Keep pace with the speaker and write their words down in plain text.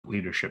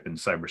leadership in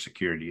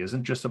cybersecurity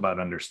isn't just about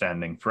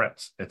understanding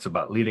threats. It's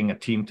about leading a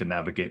team to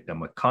navigate them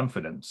with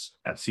confidence.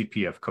 At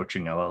CPF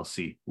Coaching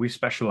LLC, we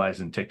specialize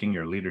in taking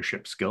your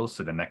leadership skills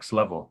to the next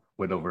level.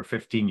 With over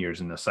 15 years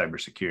in the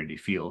cybersecurity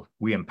field,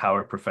 we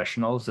empower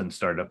professionals and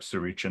startups to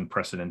reach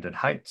unprecedented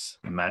heights.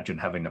 Imagine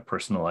having a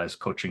personalized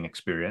coaching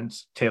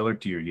experience tailored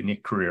to your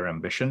unique career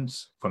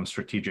ambitions. From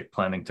strategic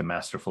planning to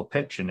masterful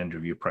pitch and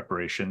interview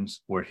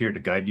preparations, we're here to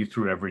guide you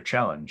through every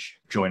challenge.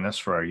 Join us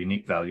for our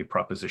unique value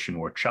proposition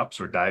workshops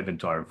or dive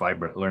into our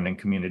vibrant learning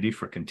community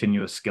for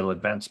continuous skill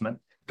advancement.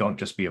 Don't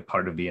just be a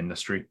part of the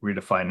industry,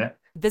 redefine it.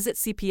 Visit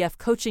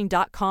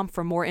cpfcoaching.com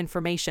for more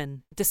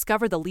information.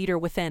 Discover the leader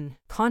within.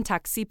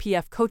 Contact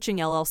CPF Coaching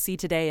LLC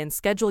today and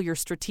schedule your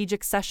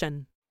strategic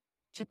session.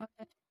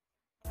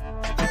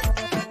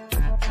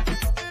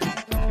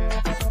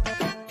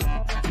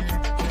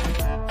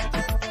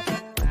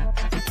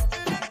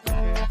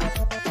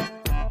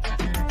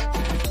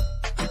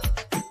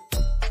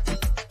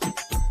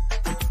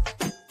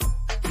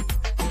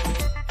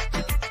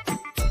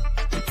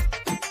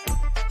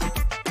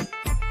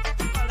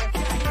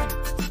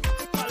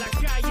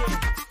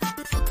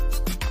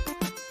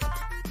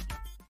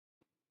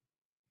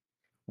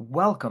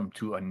 Welcome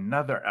to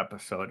another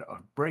episode of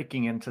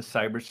Breaking into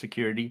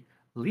Cybersecurity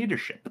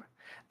Leadership.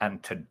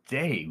 And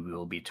today we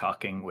will be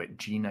talking with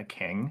Gina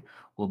King.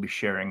 We'll be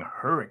sharing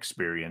her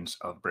experience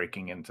of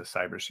breaking into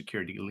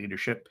cybersecurity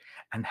leadership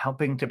and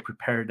helping to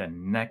prepare the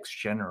next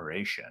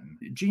generation.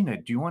 Gina,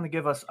 do you want to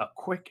give us a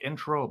quick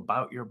intro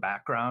about your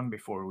background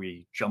before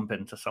we jump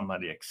into some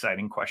of the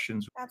exciting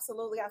questions?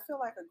 Absolutely. I feel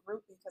like a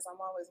groupie because I'm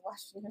always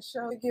watching your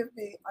show. I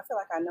feel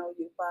like I know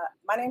you, but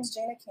my name is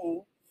Gina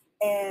King.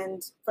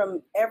 And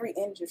from every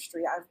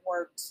industry, I've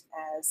worked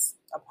as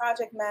a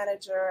project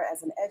manager,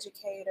 as an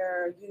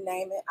educator, you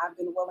name it, I've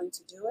been willing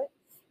to do it.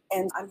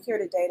 And I'm here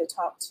today to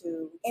talk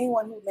to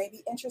anyone who may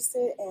be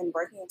interested in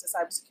breaking into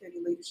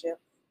cybersecurity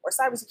leadership or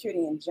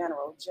cybersecurity in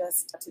general,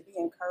 just to be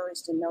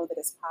encouraged and know that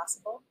it's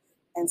possible.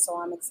 And so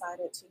I'm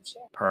excited to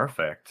share.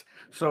 Perfect.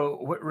 So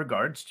with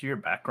regards to your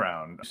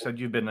background, you said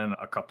you've been in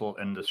a couple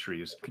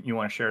industries. You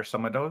want to share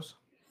some of those?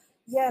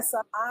 Yes,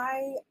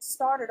 I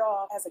started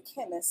off as a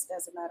chemist,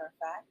 as a matter of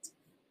fact.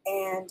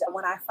 And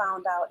when I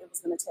found out it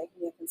was going to take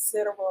me a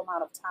considerable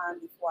amount of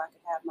time before I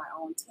could have my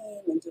own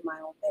team and do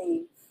my own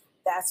thing,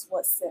 that's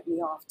what sent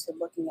me off to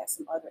looking at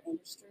some other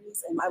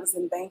industries. And I was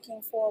in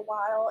banking for a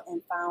while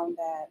and found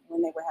that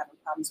when they were having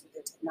problems with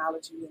their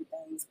technology and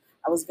things,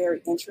 I was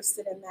very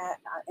interested in that.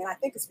 And I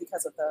think it's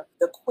because of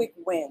the quick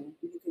win.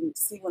 You can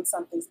see when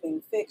something's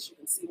being fixed. You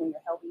can see when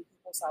you're helping people.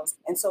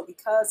 So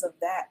because of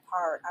that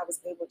part, I was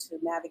able to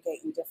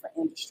navigate in different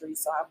industries.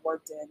 So I've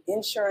worked in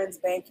insurance,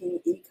 banking,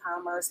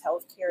 e-commerce,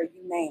 healthcare,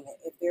 you name it.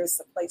 If there's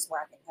a place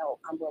where I can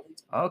help, I'm willing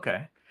to.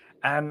 Okay.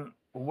 And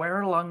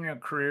where along your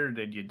career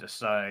did you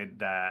decide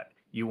that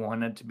you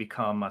wanted to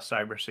become a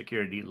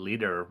cybersecurity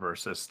leader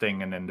versus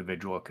staying an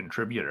individual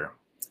contributor?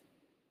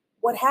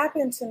 What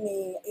happened to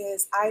me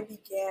is I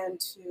began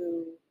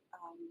to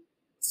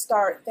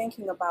start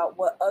thinking about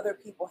what other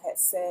people had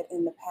said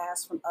in the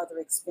past from other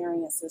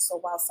experiences. So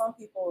while some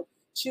people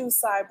choose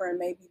cyber and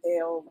maybe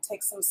they'll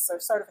take some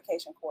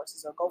certification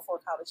courses or go for a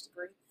college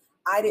degree,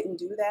 I didn't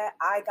do that.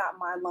 I got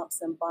my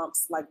lumps and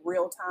bumps like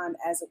real time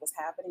as it was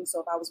happening. So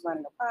if I was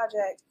running a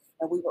project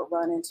and we would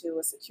run into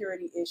a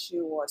security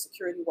issue or a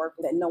security work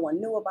that no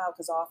one knew about,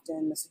 because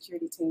often the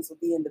security teams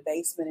would be in the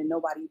basement and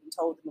nobody even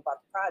told them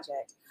about the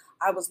project,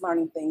 I was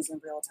learning things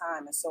in real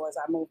time. And so as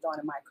I moved on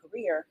in my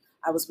career,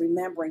 I was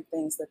remembering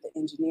things that the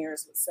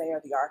engineers would say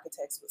or the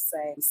architects would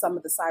say, some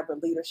of the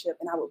cyber leadership,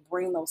 and I would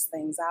bring those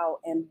things out.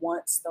 And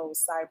once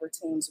those cyber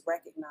teams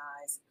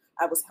recognized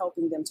I was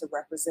helping them to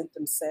represent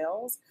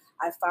themselves,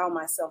 I found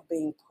myself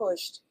being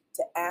pushed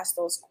to ask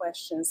those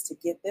questions to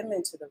get them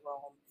into the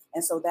room.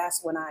 And so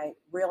that's when I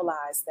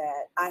realized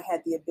that I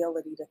had the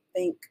ability to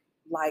think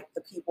like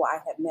the people I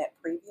had met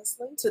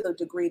previously, to the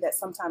degree that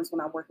sometimes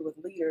when I'm working with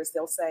leaders,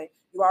 they'll say,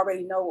 you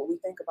already know what we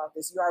think about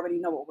this. You already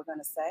know what we're going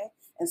to say.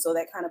 And so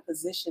that kind of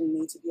positioned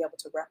me to be able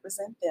to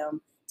represent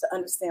them, to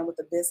understand what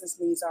the business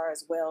needs are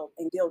as well,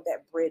 and build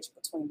that bridge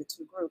between the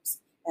two groups.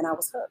 And I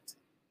was hooked.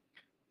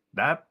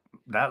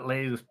 That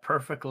lays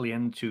perfectly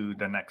into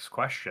the next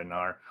question.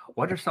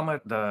 What are some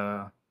of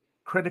the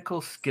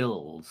critical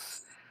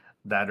skills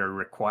that are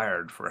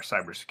required for a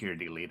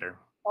cybersecurity leader?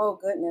 Oh,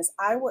 goodness.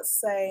 I would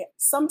say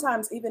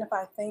sometimes, even if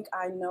I think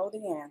I know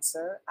the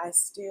answer, I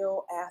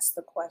still ask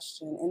the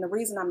question. And the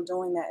reason I'm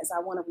doing that is I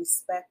want to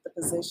respect the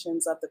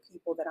positions of the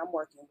people that I'm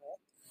working with.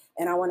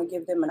 And I want to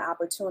give them an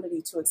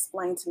opportunity to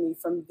explain to me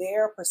from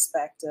their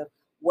perspective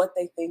what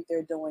they think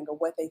they're doing or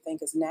what they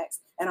think is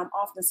next. And I'm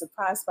often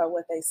surprised by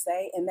what they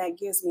say. And that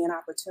gives me an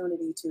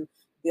opportunity to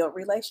build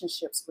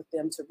relationships with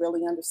them, to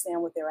really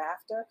understand what they're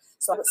after.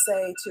 So I would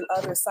say to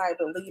other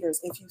cyber leaders,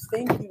 if you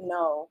think you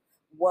know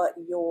what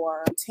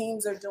your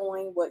teams are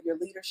doing, what your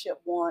leadership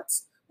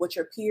wants, what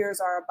your peers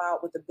are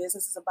about, what the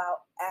business is about,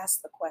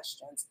 ask the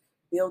questions,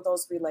 build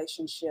those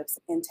relationships,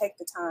 and take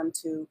the time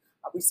to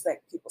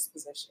respect people's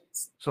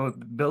positions. So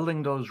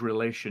building those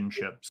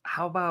relationships,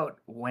 how about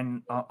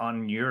when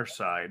on your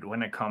side,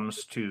 when it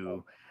comes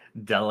to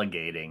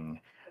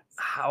delegating,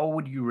 how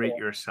would you rate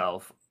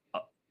yourself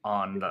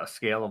on the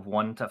scale of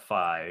 1 to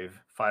 5,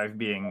 5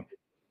 being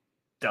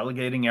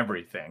delegating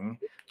everything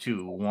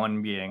to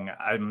 1 being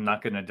I'm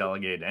not going to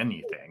delegate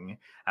anything?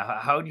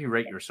 How do you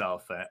rate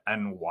yourself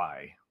and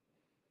why?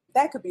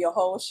 That could be a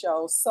whole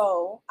show.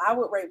 So I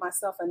would rate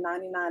myself a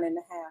 99 and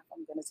a half.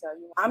 I'm going to tell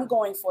you. I'm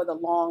going for the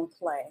long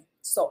play.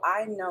 So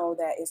I know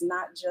that it's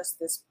not just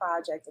this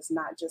project, it's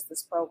not just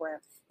this program,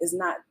 it's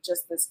not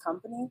just this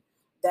company,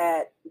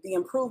 that the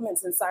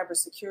improvements in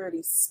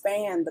cybersecurity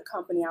span the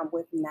company I'm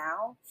with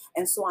now.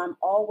 And so I'm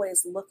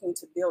always looking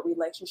to build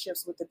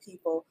relationships with the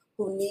people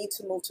who need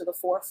to move to the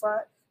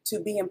forefront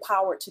to be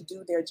empowered to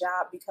do their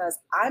job because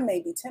I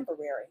may be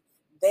temporary.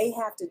 They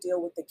have to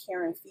deal with the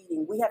care and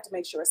feeding. We have to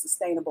make sure it's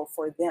sustainable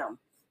for them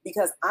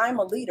because I'm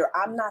a leader.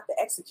 I'm not the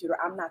executor.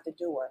 I'm not the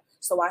doer.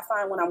 So I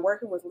find when I'm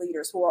working with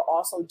leaders who are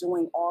also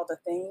doing all the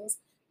things,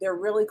 they're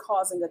really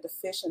causing a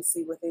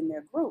deficiency within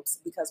their groups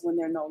because when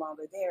they're no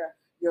longer there,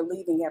 you're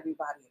leaving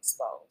everybody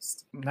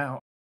exposed.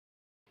 Now,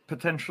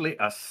 potentially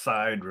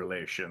aside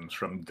relations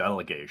from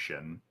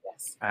delegation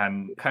Yes.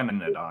 and kind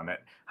of it on it,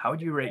 how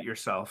do you rate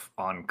yourself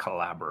on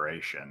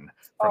collaboration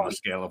from a Oh,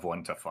 scale of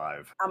 1 to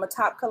 5? I'm a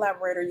top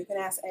collaborator. You can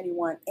ask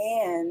anyone.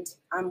 And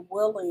I'm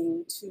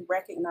willing to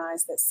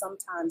recognize that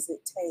sometimes it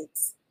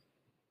takes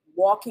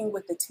walking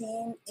with the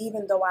team,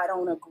 even though I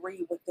don't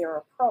agree with their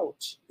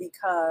approach,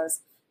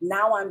 because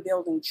now I'm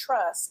building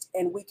trust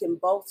and we can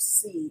both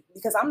see,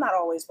 because I'm not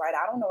always right.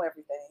 I don't know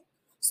everything.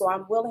 So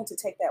I'm willing to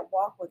take that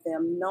walk with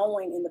them,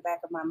 knowing in the back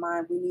of my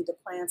mind, we need to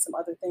plan some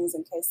other things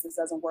in case this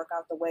doesn't work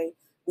out the way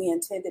we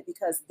intended,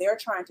 because they're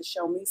trying to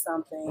show me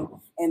something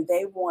and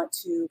they want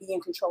to be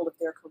in control of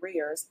their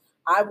careers.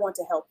 I want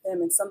to help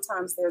them. And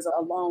sometimes there's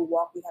a long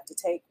walk we have to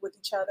take with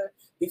each other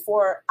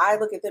before I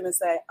look at them and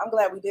say, I'm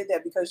glad we did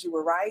that because you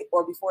were right.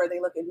 Or before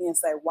they look at me and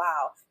say,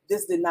 wow,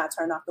 this did not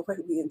turn out the way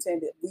we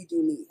intended. We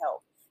do need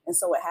help. And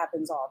so it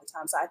happens all the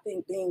time. So I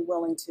think being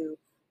willing to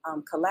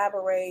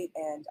collaborate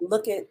and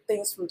look at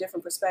things from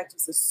different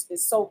perspectives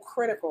is so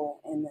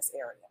critical in this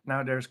area.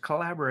 Now, there's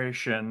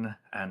collaboration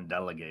and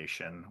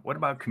delegation. What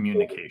about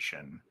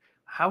communication?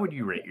 How would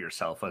you rate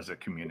yourself as a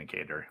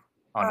communicator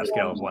on a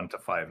scale of Um, 1 to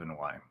 5 and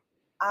why?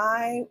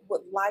 I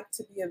would like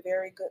to be a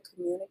very good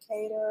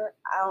communicator.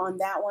 On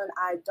that one,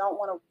 I don't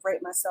want to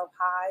rate myself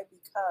high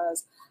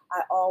because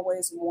I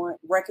always want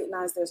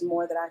recognize there's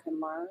more that I can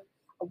learn.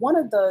 One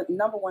of the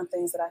number one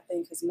things that I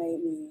think has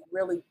made me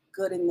really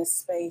good in this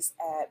space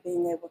at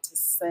being able to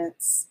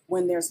sense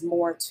when there's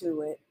more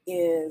to it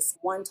is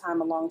one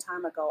time a long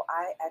time ago,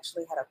 I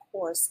actually had a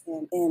course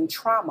in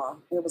trauma.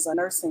 It was a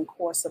nursing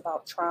course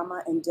about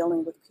trauma and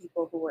dealing with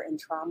people who were in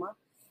trauma.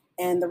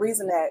 And the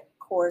reason that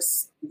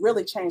course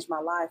really changed my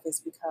life is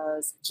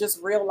because just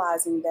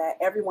realizing that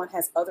everyone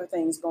has other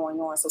things going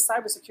on. So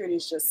cybersecurity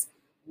is just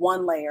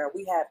one layer.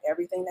 We have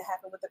everything that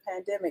happened with the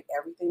pandemic,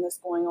 everything that's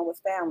going on with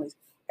families,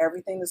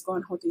 everything that's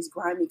going on with these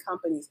grimy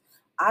companies.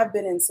 I've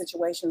been in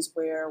situations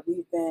where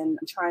we've been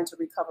trying to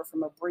recover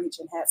from a breach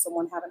and had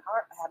someone have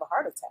a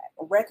heart attack.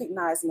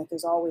 Recognizing that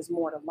there's always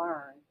more to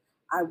learn,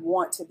 I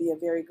want to be a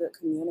very good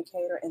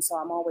communicator. And so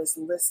I'm always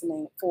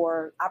listening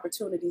for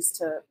opportunities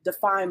to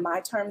define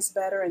my terms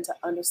better and to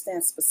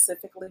understand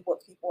specifically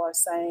what people are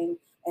saying.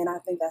 And I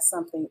think that's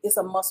something, it's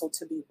a muscle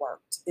to be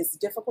worked. It's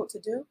difficult to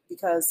do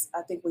because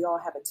I think we all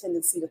have a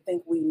tendency to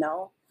think we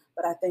know.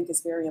 But I think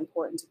it's very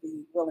important to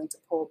be willing to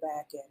pull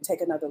back and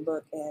take another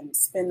look and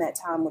spend that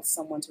time with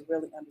someone to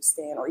really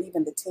understand, or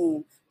even the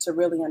team to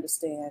really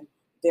understand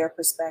their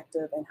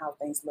perspective and how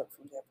things look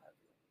from their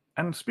purview.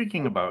 And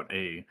speaking about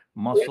a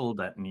muscle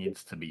that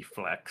needs to be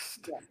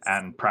flexed Yes.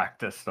 and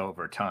practiced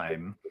over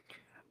time,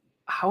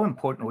 how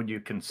important would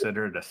you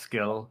consider the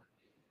skill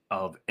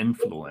of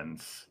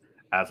influence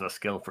as a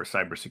skill for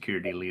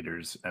cybersecurity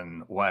leaders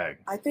and why?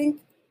 I think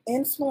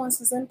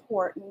influence is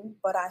important,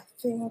 but I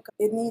think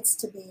it needs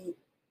to be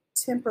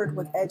tempered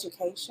with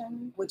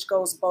education, which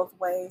goes both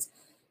ways,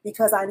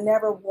 because I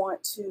never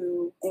want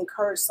to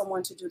encourage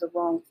someone to do the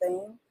wrong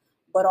thing.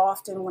 But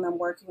often when I'm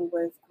working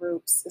with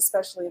groups,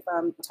 especially if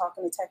I'm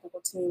talking to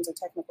technical teams or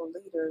technical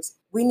leaders,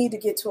 we need to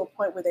get to a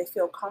point where they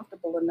feel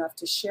comfortable enough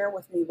to share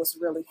with me what's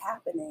really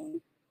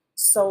happening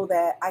so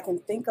that I can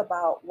think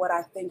about what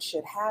I think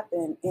should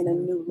happen in a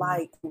new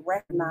light and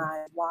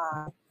recognize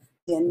why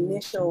the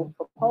initial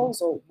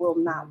proposal will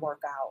not work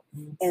out.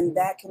 And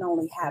that can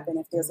only happen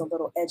if there's a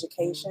little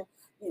education.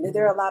 You know,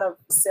 there are a lot of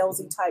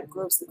salesy type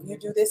groups. If you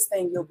do this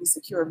thing, you'll be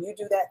secure. If you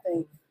do that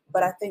thing.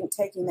 But I think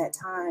taking that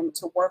time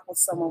to work with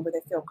someone where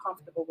they feel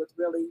comfortable with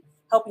really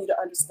helping you to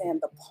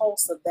understand the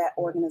pulse of that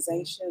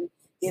organization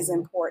is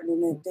important.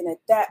 And then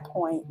at that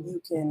point,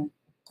 you can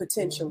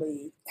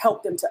potentially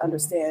help them to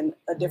understand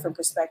a different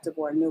perspective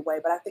or a new way.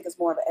 But I think it's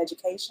more of an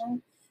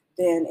education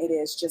than it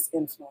is just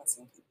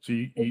influencing people.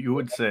 So you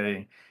would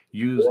say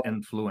use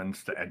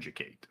influence to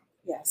educate.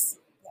 Yes,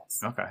 yes.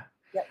 Okay.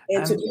 Yep.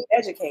 And to And be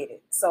educated.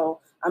 So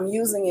I'm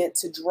using it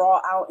to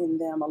draw out in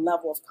them a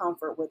level of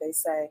comfort where they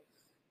say,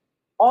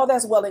 all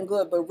that's well and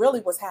good, but really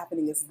what's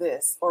happening is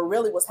this, or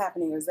really what's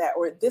happening is that,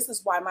 or this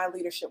is why my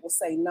leadership will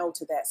say no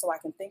to that. So I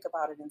can think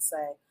about it and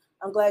say,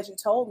 I'm glad you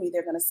told me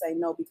they're going to say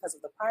no because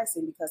of the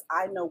pricing, because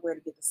I know where to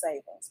get the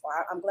savings.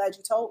 Or I'm glad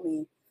you told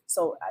me.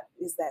 So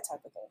it's that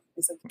type of thing.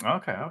 It's a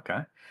okay,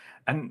 okay.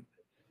 And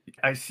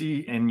I see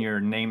in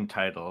your name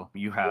title,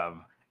 you have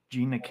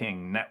Gina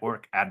King,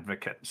 Network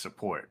Advocate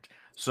Support.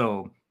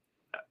 So,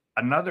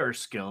 another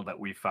skill that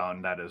we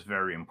found that is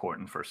very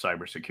important for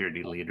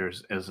cybersecurity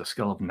leaders is the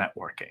skill of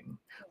networking.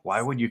 Why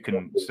yes. would you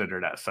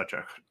consider that such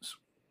a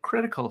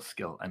critical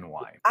skill and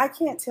why? I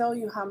can't tell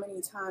you how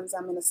many times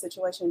I'm in a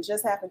situation, it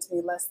just happened to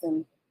me less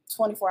than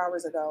 24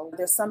 hours ago.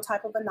 There's some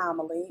type of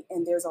anomaly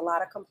and there's a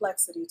lot of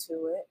complexity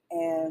to it.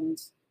 And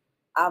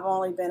I've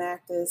only been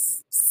at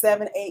this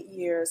 7, 8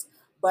 years,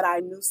 but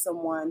I knew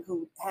someone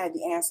who had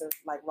the answer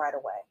like right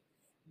away.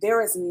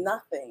 There is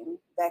nothing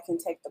that can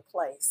take the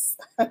place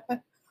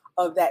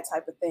of that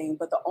type of thing.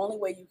 But the only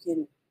way you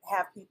can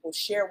have people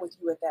share with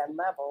you at that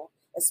level,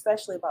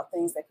 especially about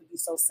things that could be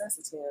so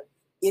sensitive,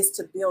 is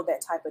to build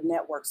that type of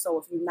network. So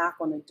if you knock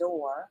on the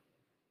door,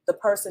 the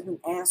person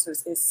who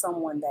answers is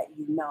someone that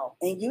you know.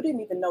 And you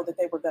didn't even know that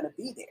they were going to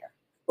be there.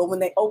 But when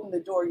they open the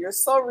door, you're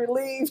so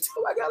relieved.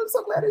 Oh my God, I'm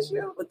so glad it's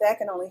you. But that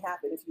can only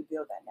happen if you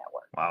build that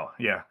network. Wow,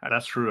 yeah,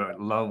 that's true. I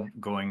love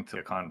going to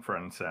a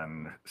conference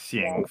and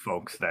seeing Yes.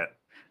 folks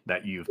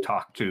that you've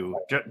talked to,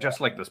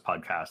 just like this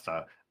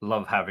podcast.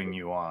 Love having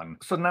you on.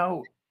 So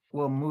now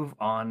we'll move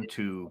on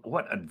to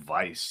what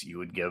advice you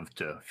would give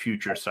to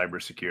future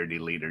cybersecurity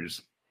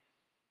leaders.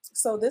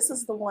 So this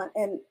is the one.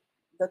 And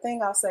the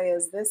thing I'll say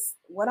is this,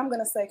 what I'm going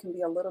to say can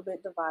be a little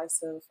bit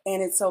divisive.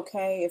 And it's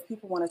okay if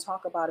people want to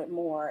talk about it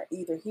more,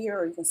 either here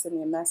or you can send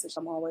me a message.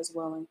 I'm always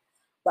willing.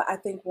 But I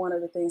think one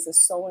of the things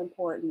that's so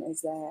important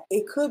is that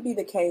it could be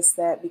the case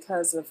that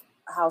because of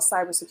how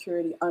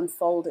cybersecurity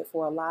unfolded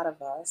for a lot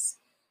of us,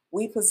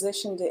 we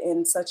positioned it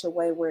in such a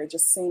way where it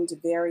just seemed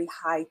very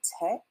high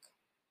tech.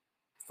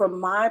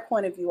 From my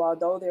point of view,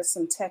 although there's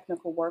some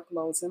technical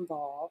workloads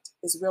involved,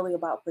 it's really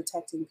about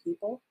protecting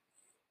people.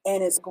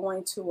 And it's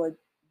going to a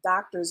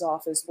doctor's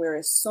office where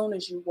as soon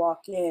as you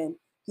walk in,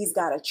 he's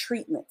got a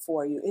treatment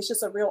for you. It's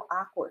just a real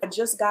awkward. I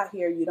just got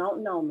here. You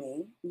don't know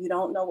me. You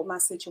don't know what my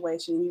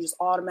situation. You just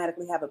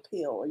automatically have a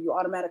pill, or you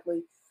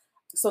automatically.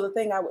 So the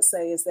thing I would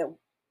say is that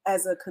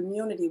as a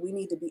community, we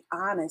need to be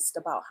honest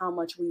about how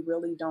much we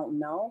really don't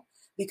know.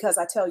 Because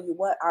I tell you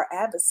what, our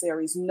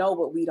adversaries know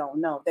what we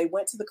don't know. They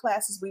went to the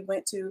classes we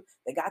went to,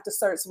 they got the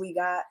certs we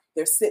got,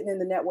 they're sitting in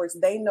the networks.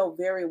 They know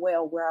very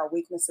well where our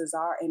weaknesses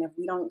are. And if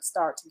we don't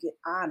start to get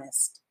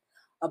honest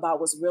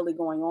about what's really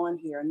going on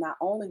here, not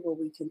only will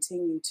we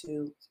continue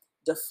to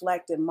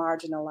deflect and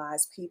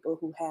marginalize people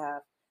who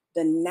have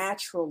the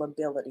natural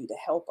ability to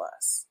help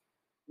us,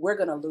 we're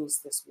going to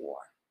lose this war.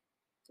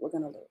 We're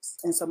going to lose.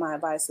 And so my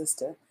advice is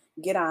to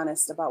get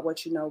honest about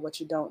what you know, what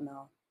you don't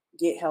know,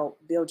 get help,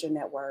 build your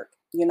network.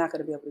 You're not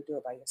going to be able to do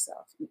it by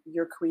yourself.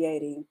 You're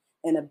creating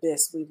an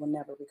abyss we will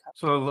never recover.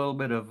 So a little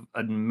bit of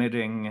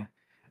admitting,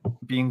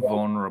 being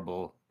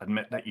vulnerable,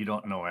 admit that you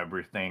don't know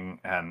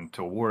everything, and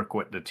to work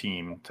with the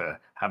team to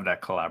have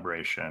that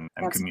collaboration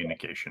and Absolutely.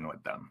 communication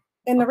with them.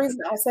 And the Okay. reason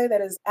I say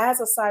that is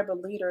as a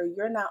cyber leader,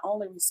 you're not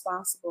only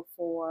responsible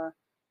for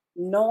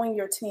knowing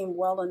your team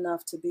well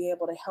enough to be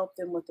able to help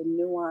them with the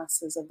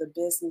nuances of the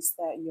business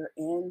that you're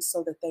in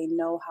so that they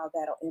know how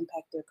that'll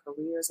impact their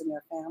careers and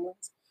their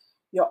families.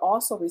 You're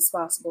also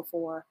responsible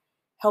for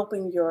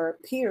helping your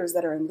peers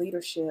that are in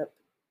leadership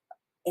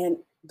and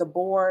the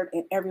board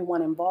and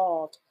everyone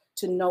involved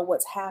to know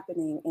what's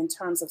happening in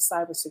terms of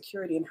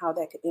cybersecurity and how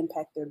that could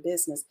impact their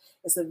business.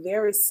 It's a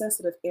very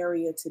sensitive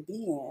area to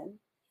be in.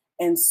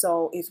 And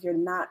so, if you're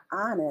not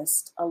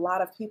honest, a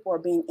lot of people are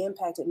being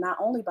impacted not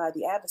only by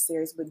the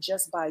adversaries, but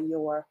just by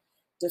your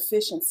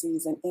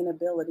deficiencies and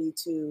inability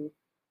to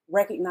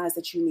recognize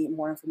that you need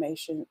more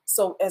information.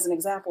 So, as an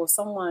example, if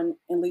someone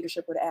in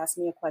leadership were to ask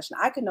me a question,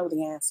 I could know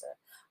the answer.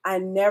 I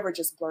never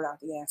just blurt out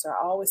the answer.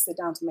 I always sit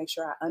down to make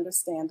sure I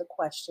understand the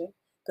question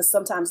because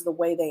sometimes the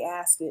way they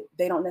ask it,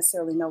 they don't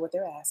necessarily know what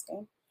they're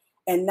asking.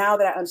 And now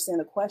that I understand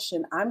the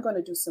question, I'm going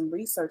to do some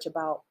research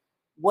about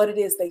what it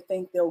is they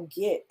think they'll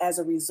get as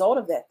a result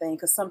of that thing,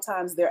 because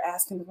sometimes they're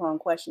asking the wrong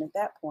question at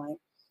that point.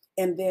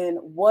 And then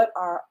what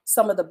are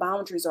some of the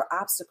boundaries or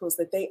obstacles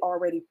that they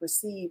already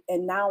perceive?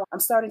 And now I'm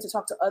starting to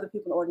talk to other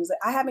people in the organization.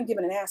 I haven't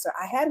given an answer.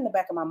 I had in the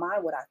back of my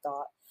mind what I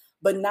thought.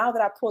 But now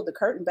that I pulled the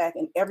curtain back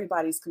and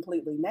everybody's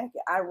completely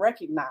naked, I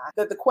recognize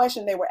that the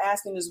question they were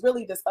asking is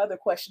really this other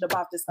question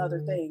about this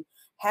other thing.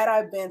 Had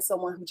I been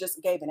someone who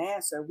just gave an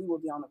answer, we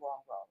would be on the wrong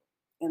road.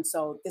 And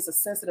so it's a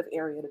sensitive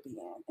area to be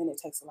in, and it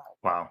takes a lot of.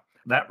 Wow.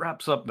 That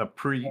wraps up the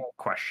pre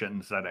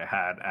questions that I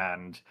had.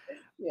 And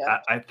Yeah.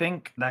 I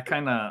think that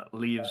kind of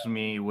leaves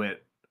me with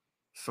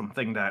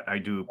something that I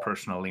do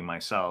personally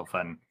myself.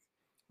 And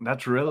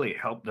that's really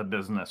helped the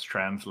business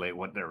translate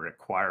what their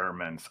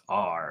requirements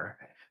are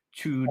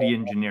to the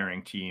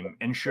engineering team,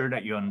 ensure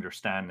that you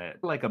understand it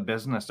like a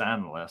business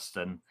analyst.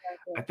 And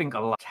I think a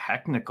lot of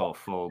technical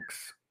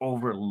folks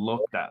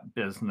overlook that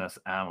business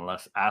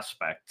analyst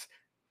aspect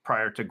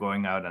prior to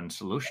going out and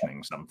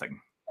solutioning something.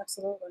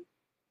 Absolutely.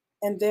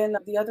 And then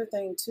the other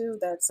thing too,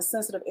 that's a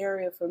sensitive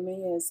area for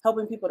me is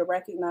helping people to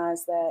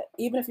recognize that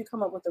even if you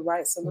come up with the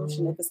right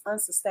solution, if it's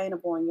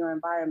unsustainable in your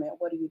environment,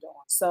 what are you doing?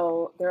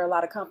 So there are a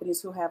lot of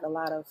companies who have a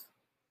lot of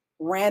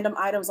random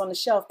items on the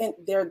shelf and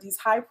they're these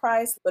high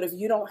price, but if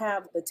you don't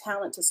have the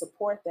talent to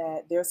support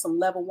that, there's some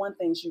level one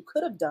things you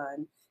could have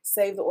done,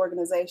 save the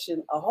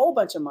organization a whole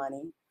bunch of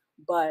money.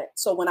 But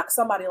so when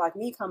somebody like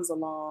me comes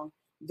along,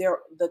 the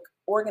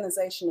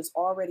organization is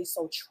already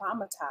so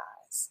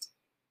traumatized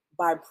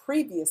by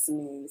previous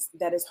needs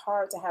that it's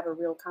hard to have a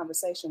real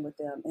conversation with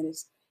them, and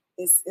it's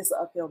an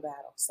uphill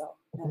battle. So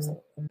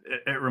absolutely.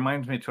 It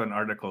reminds me to an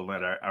article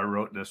that I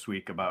wrote this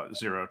week about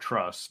zero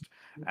trust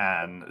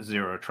and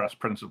zero trust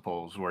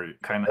principles, where you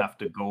kind of have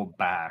to go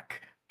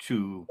back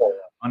to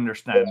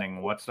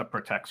understanding what's the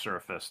protect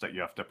surface that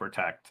you have to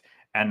protect,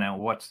 and then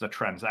what's the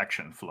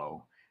transaction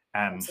flow,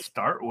 and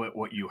start with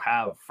what you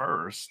have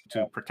first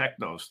to protect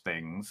those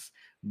things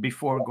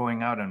before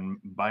going out and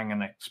buying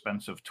an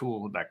expensive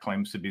tool that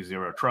claims to be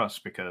zero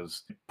trust,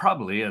 because it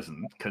probably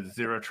isn't, because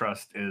zero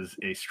trust is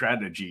a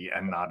strategy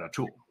and not a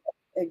tool.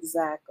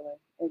 Exactly.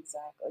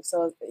 Exactly.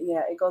 So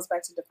yeah, it goes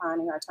back to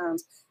defining our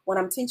terms. When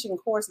I'm teaching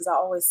courses, I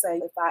always say,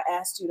 if I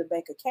asked you to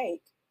bake a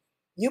cake,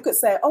 you could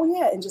say, oh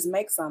yeah, and just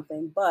make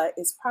something, but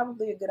it's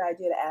probably a good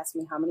idea to ask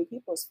me how many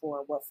people it's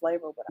for, what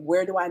flavor,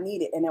 where do I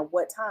need it, and at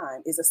what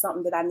time. Is it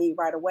something that I need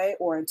right away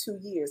or in 2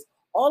 years?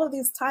 All of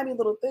these tiny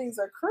little things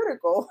are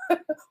critical.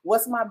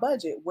 What's my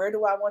budget? Where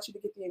do I want you to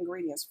get the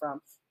ingredients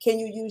from? Can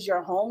you use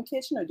your home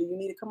kitchen or do you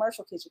need a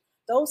commercial kitchen?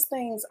 Those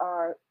things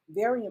are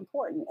very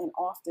important, and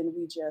often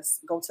we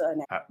just go to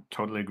an. I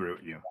totally agree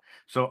with you.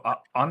 So,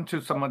 on to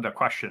some of the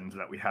questions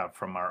that we have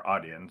from our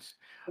audience.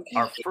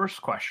 Our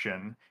first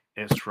question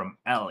is from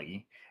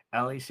Ellie.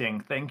 Ellie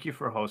saying, thank you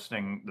for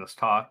hosting this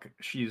talk.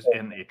 She's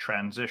in a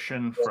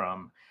transition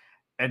from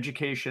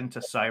education to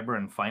cyber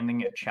and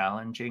finding it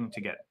challenging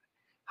to get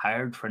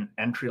hired for an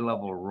entry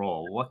level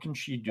role. What can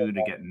she do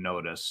to get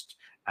noticed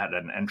at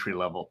an entry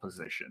level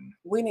position?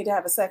 We need to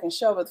have a second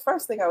show. But the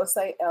first thing I would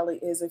say, Ellie,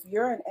 is if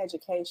you're in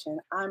education,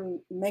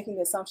 I'm making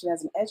the assumption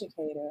as an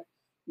educator,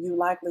 you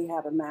likely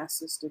have a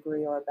master's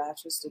degree or a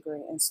bachelor's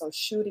degree. And so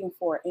shooting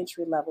for an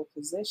entry level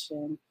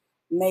position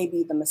may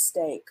be the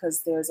mistake,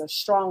 because there's a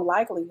strong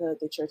likelihood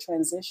that your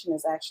transition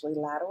is actually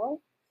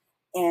lateral.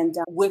 And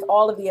with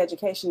all of the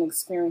education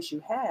experience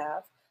you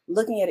have,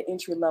 looking at an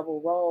entry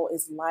level role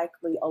is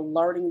likely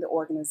alerting the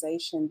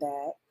organization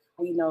that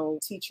we know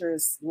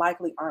teachers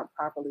likely aren't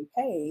properly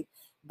paid,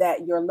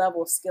 that your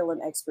level of skill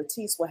and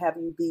expertise will have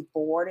you be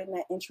bored in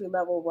that entry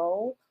level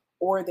role,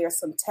 or there's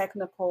some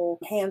technical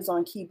hands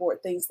on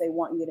keyboard things they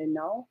want you to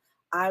know.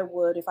 I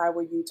would, if I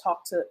were you,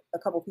 talk to a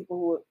couple people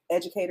who are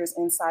educators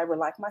in cyber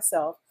like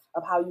myself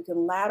of how you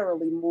can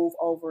laterally move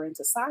over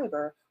into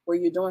cyber, where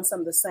you're doing some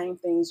of the same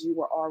things you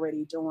were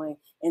already doing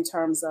in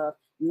terms of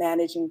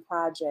managing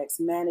projects,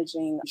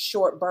 managing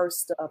short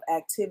bursts of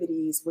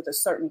activities with a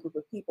certain group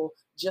of people,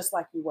 just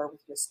like you were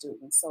with your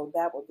students. So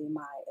that would be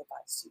my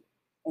advice to you.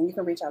 And you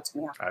can reach out to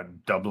me.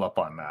 I'd double up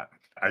on that.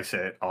 I say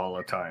it all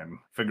the time.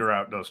 Figure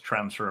out those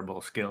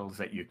transferable skills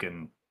that you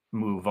can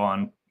move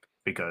on,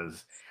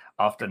 because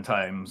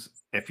oftentimes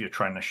if you're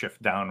trying to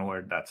shift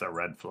downward, that's a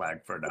red flag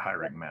for the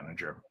hiring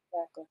manager.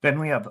 Exactly. Then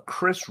we have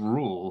Chris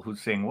Rule,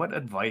 who's saying, what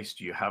advice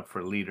do you have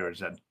for leaders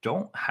that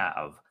don't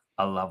have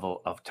a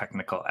level of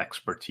technical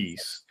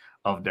expertise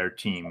of their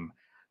team?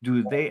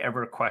 Do they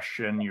ever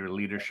question your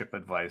leadership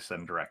advice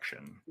and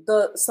direction?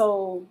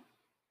 So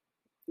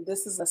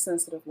this is a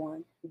sensitive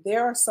one.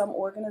 There are some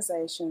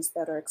organizations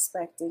that are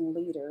expecting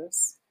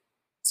leaders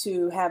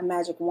to have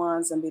magic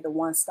wands and be the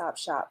one-stop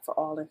shop for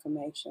all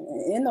information.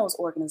 And in those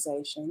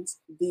organizations,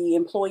 the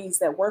employees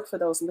that work for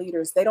those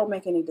leaders, they don't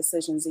make any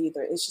decisions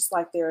either. It's just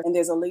like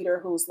there's a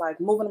leader who's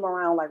like moving them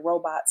around like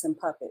robots and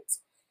puppets.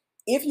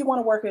 If you want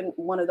to work in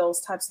one of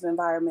those types of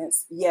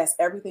environments, yes,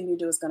 everything you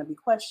do is going to be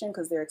questioned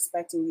because they're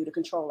expecting you to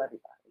control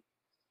everybody.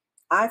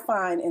 I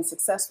find in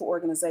successful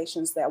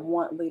organizations that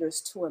want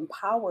leaders to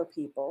empower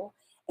people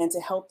and to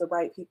help the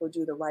right people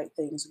do the right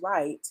things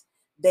right,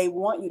 they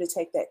want you to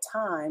take that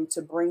time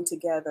to bring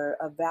together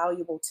a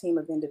valuable team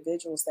of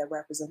individuals that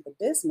represent the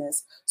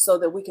business so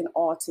that we can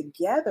all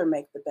together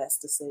make the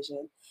best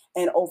decision.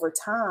 And over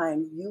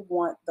time, you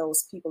want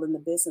those people in the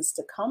business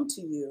to come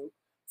to you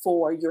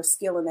for your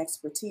skill and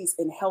expertise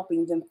in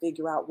helping them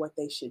figure out what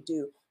they should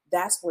do.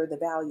 That's where the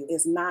value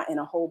is, not in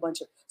a whole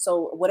bunch of,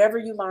 so whatever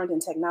you learned in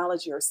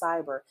technology or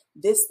cyber,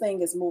 this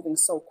thing is moving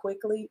so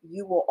quickly,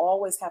 you will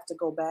always have to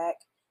go back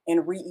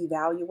and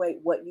reevaluate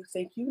what you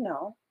think you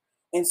know.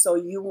 And so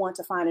you want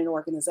to find an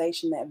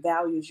organization that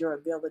values your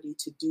ability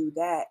to do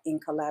that in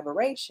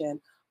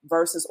collaboration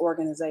versus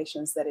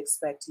organizations that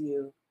expect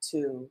you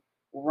to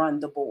run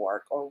the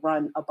board or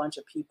run a bunch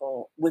of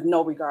people with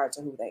no regard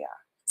to who they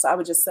are. So I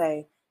would just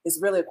say, It's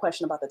really a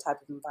question about the type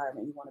of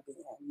environment you want to be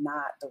in,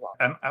 not the role.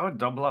 And I would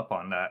double up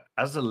on that.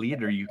 As a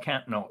leader, you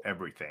can't know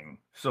everything.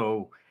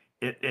 So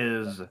it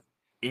is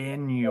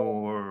in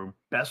your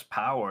best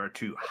power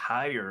to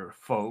hire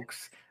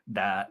folks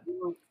that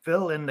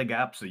fill in the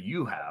gaps that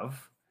you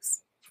have,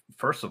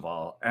 first of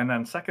all, and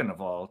then second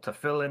of all, to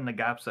fill in the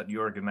gaps that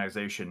your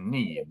organization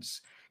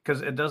needs.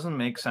 Because it doesn't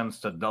make sense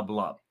to double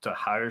up, to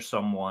hire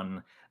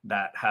someone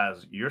that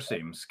has your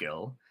same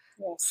skill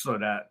Yes, so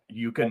that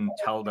you can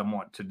tell them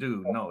what to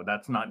do. No,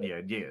 that's not the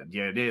idea.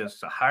 The idea is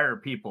to hire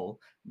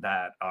people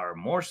that are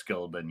more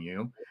skilled than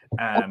you,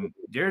 and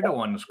they're the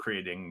ones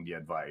creating the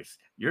advice.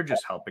 You're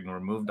just helping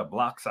remove the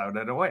blocks out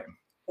of the way.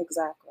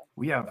 exactly.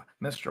 We have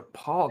Mr.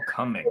 Paul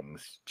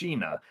Cummings,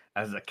 Gina,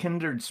 as a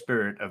kindred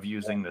spirit of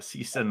using the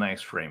CISA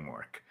NICE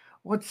framework.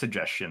 What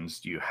suggestions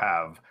do you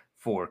have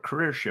for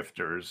career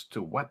shifters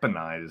to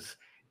weaponize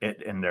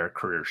it in their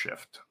career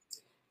shift?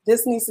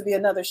 This needs to be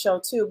another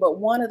show too, but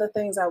one of the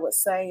things I would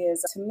say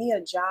is, to me, a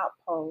job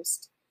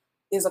post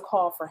is a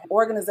call for help.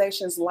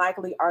 Organizations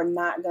likely are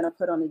not going to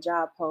put on a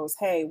job post,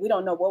 hey, we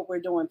don't know what we're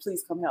doing,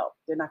 please come help.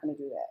 They're not going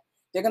to do that.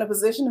 They're going to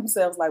position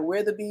themselves like,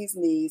 we're the bee's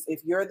knees.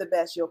 If you're the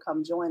best, you'll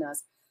come join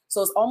us.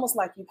 So it's almost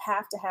like you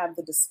have to have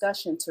the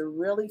discussion to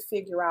really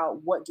figure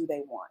out, what do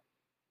they want?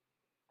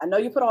 I know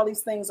you put all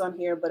these things on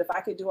here, but if I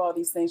could do all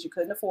these things, you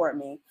couldn't afford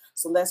me.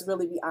 So let's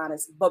really be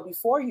honest. But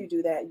before you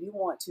do that, you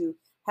want to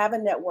have a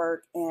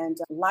network and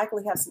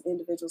likely have some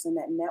individuals in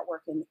that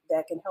network and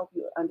that can help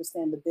you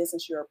understand the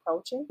business you're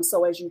approaching.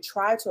 So as you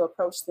try to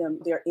approach them,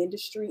 their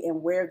industry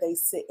and where they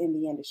sit in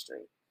the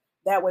industry.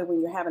 That way,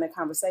 when you're having a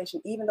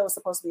conversation, even though it's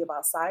supposed to be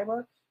about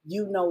cyber,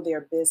 you know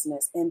their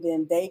business, and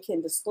then they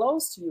can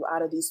disclose to you,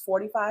 out of these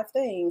 45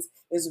 things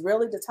is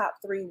really the top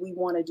 3 we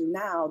want to do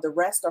now. The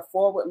rest are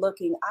forward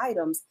looking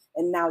items,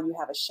 and now you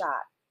have a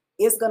shot.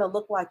 It's going to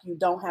look like you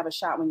don't have a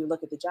shot when you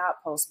look at the job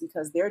post,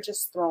 because they're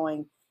just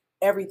throwing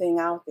everything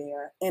out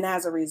there. And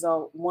as a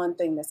result, one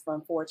thing that's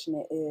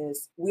unfortunate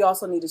is we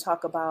also need to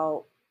talk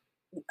about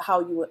how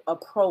you would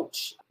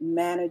approach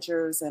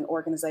managers and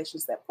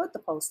organizations that put the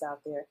post out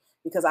there,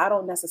 because I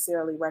don't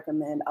necessarily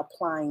recommend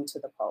applying to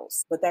the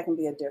post, but that can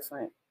be a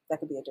different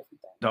thing.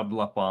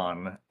 Double up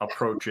on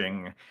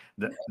approaching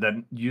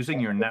the using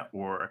your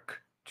network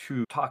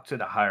to talk to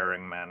the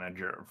hiring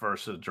manager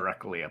versus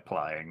directly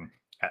applying,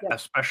 Yeah.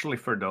 especially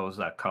for those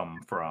that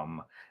come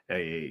from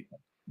a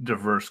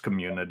diverse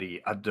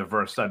community, a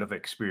diverse set of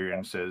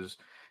experiences,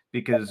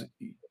 because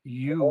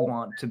you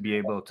want to be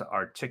able to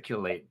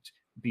articulate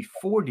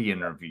before the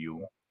interview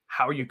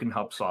how you can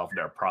help solve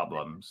their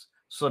problems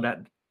so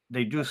that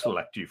they do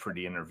select you for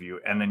the interview,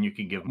 and then you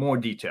can give more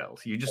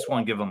details. You just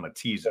want to give them a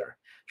teaser,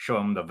 show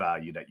them the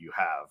value that you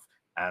have,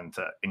 and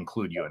to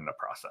include you in the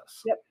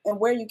process. Yep. And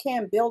where you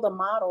can, build a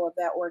model of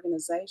that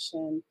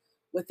organization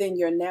within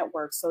your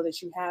network so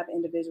that you have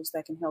individuals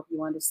that can help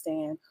you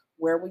understand,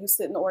 where will you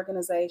sit in the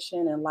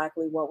organization, and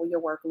likely what will your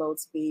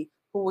workloads be,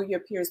 who will your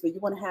peers be. You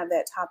want to have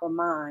that top of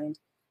mind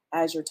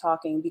as you're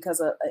talking, because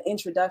an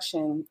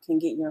introduction can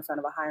get you in front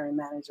of a hiring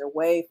manager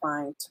way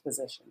fine to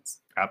positions.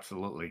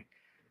 Absolutely.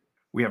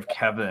 We have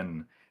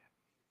Kevin.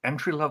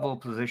 Entry-level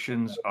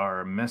positions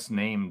are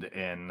misnamed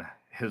in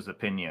his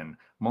opinion.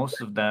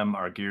 Most of them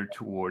are geared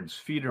towards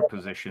feeder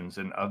positions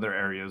in other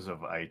areas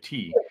of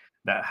IT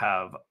that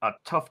have a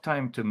tough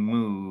time to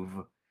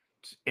move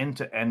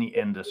into any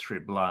industry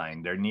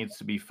blind. There needs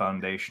to be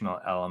foundational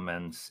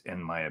elements,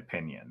 in my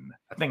opinion.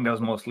 I think that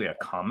was mostly a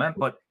comment,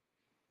 but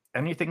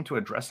anything to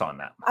address on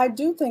that? I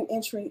do think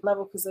entry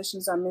level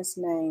positions are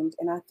misnamed,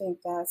 and I think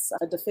that's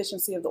a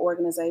deficiency of the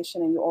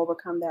organization, and you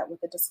overcome that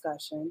with a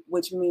discussion,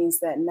 which means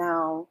that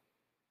now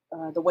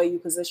the way you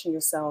position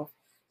yourself,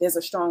 there's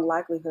a strong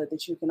likelihood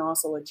that you can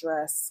also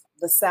address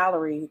the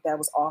salary that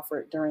was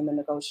offered during the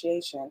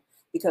negotiation,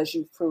 because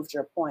you've proved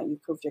your point,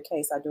 you've proved your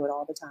case. I do it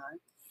all the time.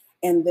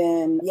 And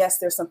then, yes,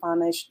 there's some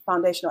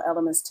foundational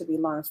elements to be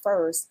learned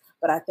first,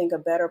 but I think a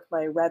better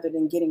play, rather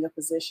than getting a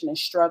position and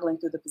struggling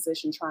through the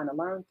position trying to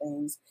learn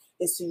things,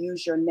 is to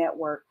use your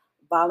network,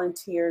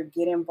 volunteer,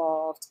 get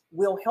involved.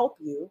 We'll help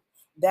you.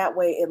 That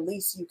way, at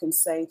least you can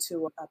say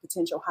to a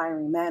potential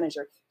hiring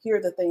manager, here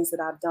are the things that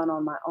I've done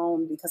on my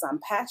own because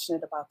I'm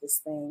passionate about this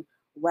thing,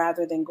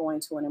 rather than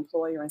going to an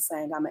employer and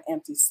saying, I'm an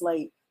empty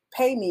slate,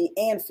 pay me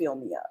and fill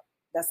me up.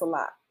 That's a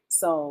lot.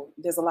 So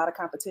there's a lot of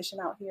competition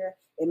out here.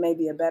 It may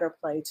be a better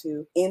play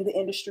to, in the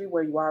industry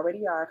where you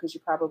already are, because you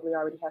probably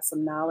already have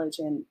some knowledge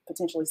and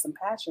potentially some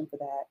passion for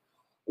that,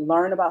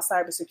 learn about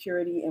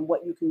cybersecurity and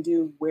what you can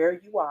do where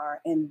you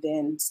are, and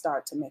then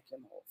start to make your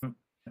move.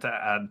 To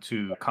add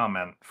to a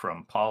comment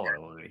from Paul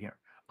earlier here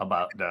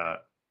about the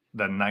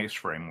NICE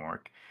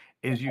framework,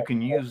 is you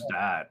can use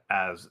that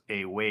as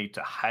a way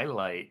to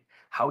highlight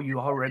how you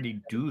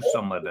already do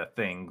some of the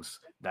things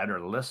that are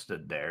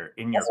listed there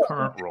in your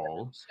current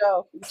role.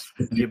 So,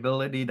 The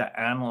ability to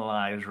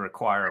analyze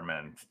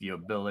requirements, the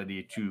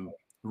ability to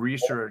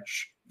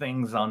research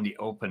things on the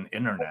open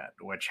internet,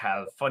 which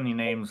have funny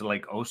names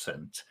like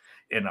OSINT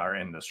in our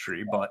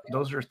industry, but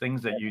those are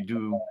things that you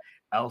do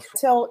else?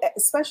 Tell,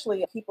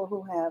 especially people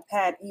who have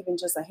had even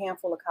just a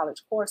handful of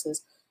college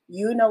courses,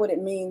 you know what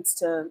it means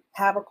to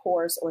have a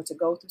course or to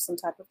go through some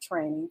type of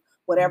training.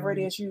 Whatever it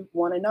is you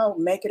want to know,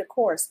 make it a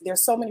course.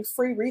 There's so many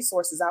free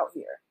resources out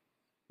here.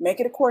 Make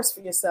it a course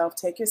for yourself.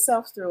 Take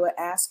yourself through it.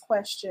 Ask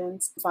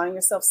questions. Find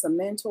yourself some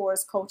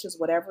mentors, coaches,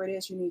 whatever it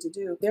is you need to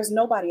do. There's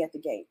nobody at the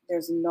gate.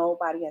 There's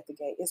nobody at the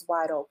gate. It's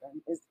wide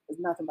open. It's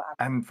nothing but.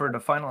 And for the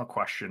final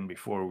question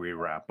before we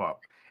wrap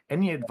up,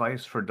 any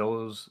advice for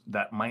those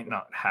that might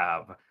not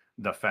have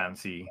the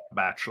fancy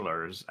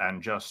bachelor's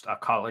and just a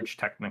college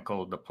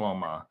technical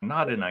diploma,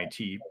 not in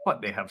IT,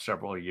 but they have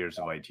several years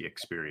of IT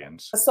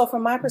experience? So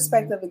from my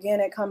perspective, again,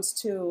 it comes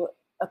to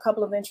a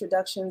couple of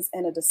introductions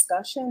and a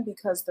discussion,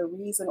 because the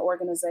reason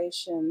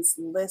organizations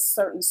list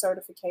certain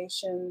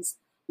certifications,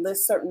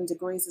 list certain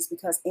degrees is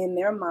because in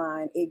their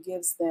mind, it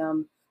gives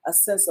them a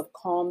sense of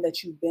calm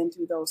that you've been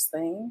through those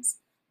things.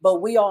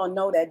 But we all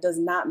know that does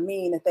not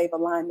mean that they've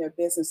aligned their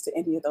business to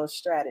any of those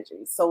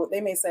strategies. So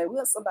they may say,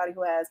 well, somebody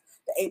who has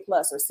the A+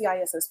 or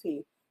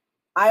CISSP.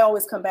 I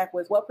always come back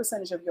with, what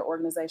percentage of your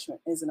organization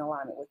is in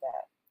alignment with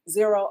that?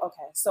 0.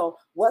 Okay. So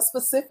what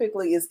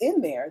specifically is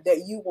in there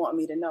that you want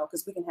me to know?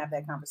 Because we can have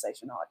that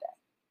conversation all day.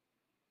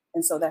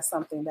 And so that's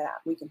something that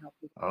we can help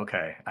you with.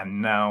 Okay.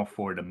 And now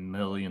for the $1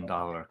 million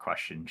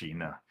question,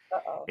 Gina.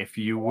 Uh-oh. If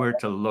you were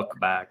to look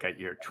back at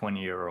your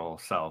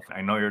 20-year-old self,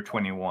 I know you're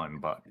 21,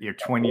 but your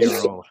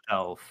 20-year-old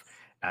self,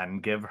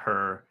 and give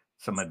her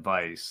some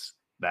advice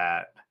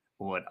that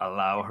would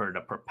allow her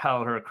to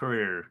propel her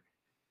career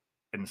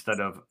instead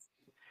of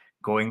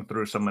going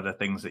through some of the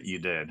things that you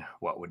did,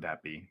 what would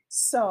that be?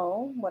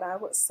 So what I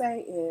would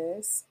say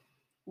is,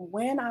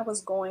 when I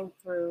was going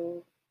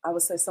through, I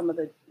would say, some of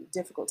the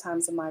difficult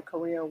times in my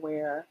career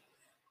where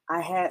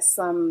I had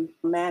some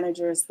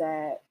managers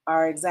that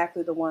are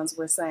exactly the ones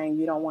we're saying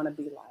you don't want to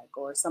be like,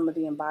 or some of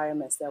the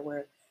environments that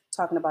we're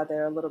talking about that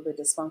are a little bit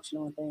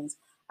dysfunctional and things.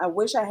 I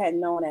wish I had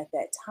known at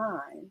that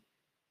time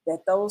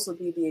that those would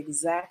be the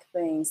exact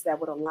things that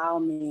would allow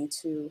me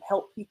to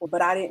help people,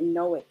 but I didn't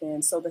know it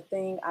then. So the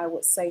thing I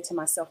would say to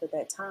myself at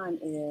that time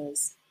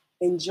is,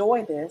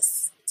 enjoy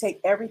this, take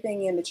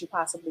everything in that you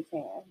possibly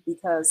can,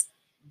 because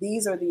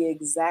these are the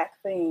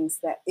exact things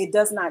that it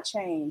does not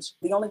change.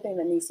 The only thing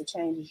that needs to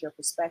change is your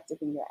perspective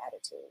and your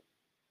attitude.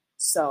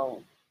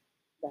 So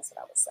that's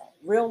what I would say.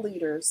 Real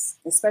leaders,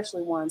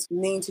 especially ones who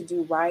mean to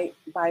do right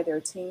by their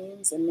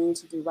teams and mean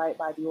to do right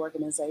by the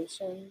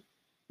organization,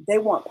 they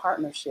want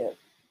partnership.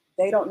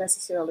 They don't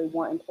necessarily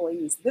want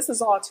employees. This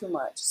is all too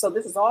much. So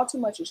this is all too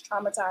much is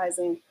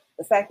traumatizing.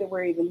 The fact that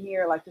we're even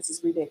here, like, this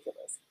is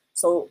ridiculous.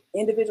 So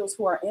individuals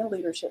who are in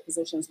leadership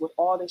positions with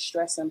all this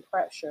stress and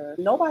pressure,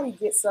 nobody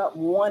gets up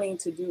wanting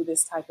to do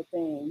this type of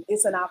thing.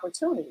 It's an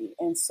opportunity.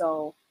 And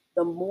so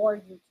the more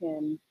you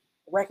can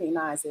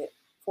recognize it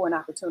for an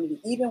opportunity,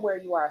 even where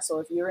you are. So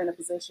if you're in a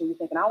position, you're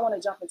thinking, I want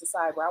to jump into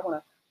cyber, I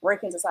want to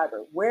break into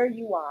cyber, where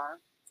you are,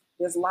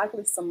 there's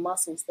likely some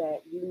muscles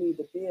that you need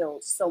to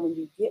build. So when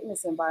you get in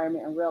this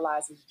environment and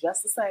realize it's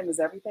just the same as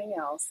everything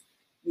else,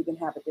 you can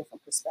have a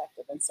different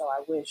perspective. And so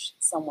I wish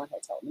someone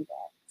had told me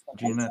that.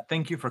 Gina,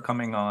 thank you for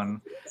coming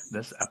on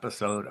this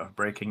episode of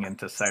Breaking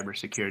into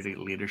Cybersecurity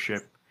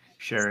Leadership,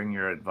 sharing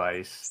your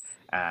advice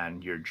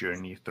and your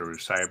journey through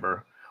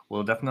cyber.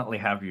 We'll definitely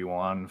have you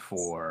on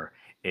for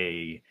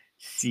a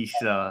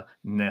CISA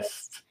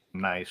NIST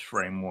NICE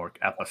framework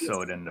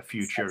episode in the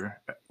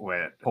future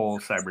with whole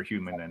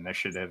Cyberhuman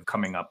initiative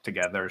coming up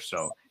together.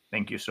 So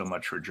thank you so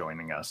much for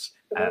joining us.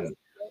 And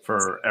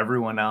for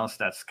everyone else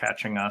that's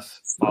catching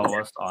us, follow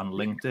us on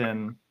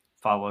LinkedIn,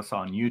 follow us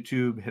on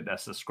YouTube, hit that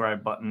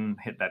subscribe button,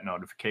 hit that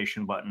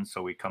notification button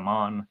so we come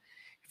on.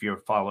 If you're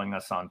following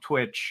us on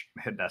Twitch,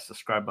 hit that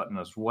subscribe button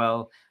as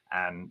well.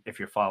 And if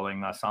you're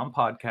following us on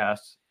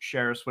podcasts,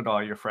 share us with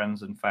all your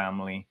friends and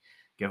family.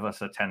 Give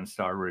us a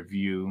 10-star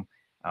review.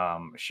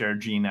 Share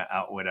Gina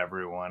out with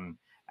everyone.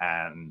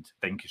 And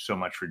thank you so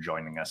much for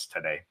joining us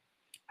today.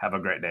 Have a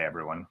great day,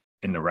 everyone.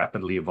 In the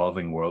rapidly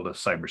evolving world of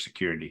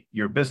cybersecurity,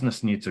 your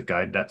business needs a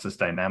guide that's as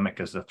dynamic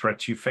as the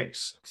threats you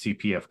face.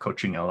 CPF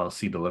Coaching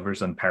LLC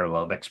delivers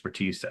unparalleled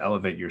expertise to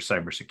elevate your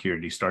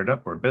cybersecurity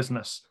startup or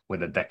business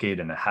with a decade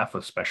and a half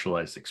of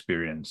specialized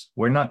experience.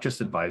 We're not just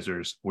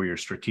advisors, we're your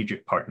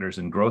strategic partners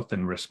in growth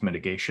and risk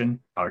mitigation.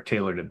 Our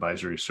tailored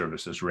advisory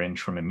services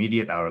range from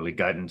immediate hourly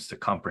guidance to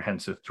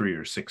comprehensive 3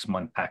 or 6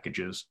 month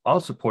packages, all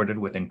supported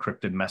with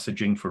encrypted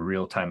messaging for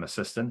real-time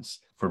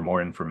assistance. For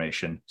more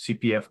information,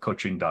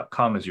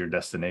 cpfcoaching.com is your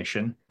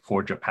destination.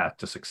 Forge a path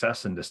to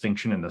success and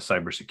distinction in the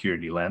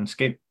cybersecurity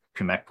landscape.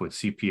 Connect with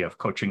CPF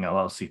Coaching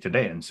LLC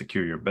today and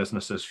secure your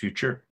business's future.